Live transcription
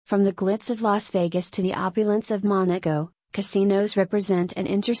From the glitz of Las Vegas to the opulence of Monaco, casinos represent an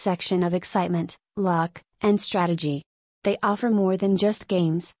intersection of excitement, luck, and strategy. They offer more than just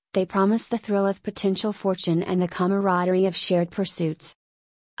games, they promise the thrill of potential fortune and the camaraderie of shared pursuits.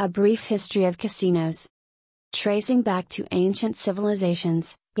 A brief history of casinos. Tracing back to ancient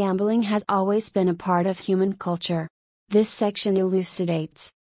civilizations, gambling has always been a part of human culture. This section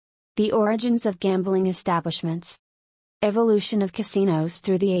elucidates the origins of gambling establishments, evolution of casinos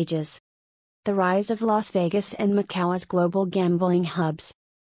through the ages, the rise of Las Vegas and Macau as global gambling hubs,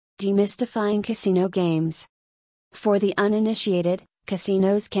 demystifying casino games. For the uninitiated,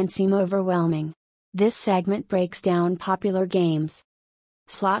 casinos can seem overwhelming. This segment breaks down popular games.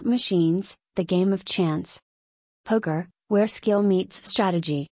 Slot machines, the game of chance. Poker, where skill meets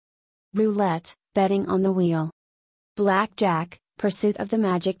strategy. Roulette, betting on the wheel. Blackjack, pursuit of the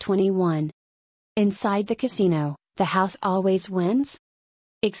magic 21. Inside the casino, the house always wins?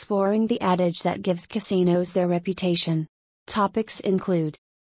 Exploring the adage that gives casinos their reputation. Topics include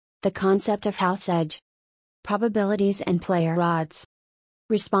the concept of house edge, probabilities and player odds,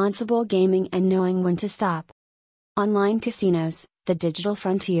 responsible gaming and knowing when to stop, online casinos, the digital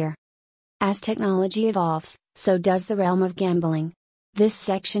frontier. As technology evolves, so does the realm of gambling. This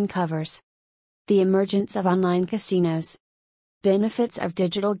section covers the emergence of online casinos, benefits of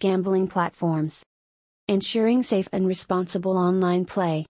digital gambling platforms, ensuring safe and responsible online play,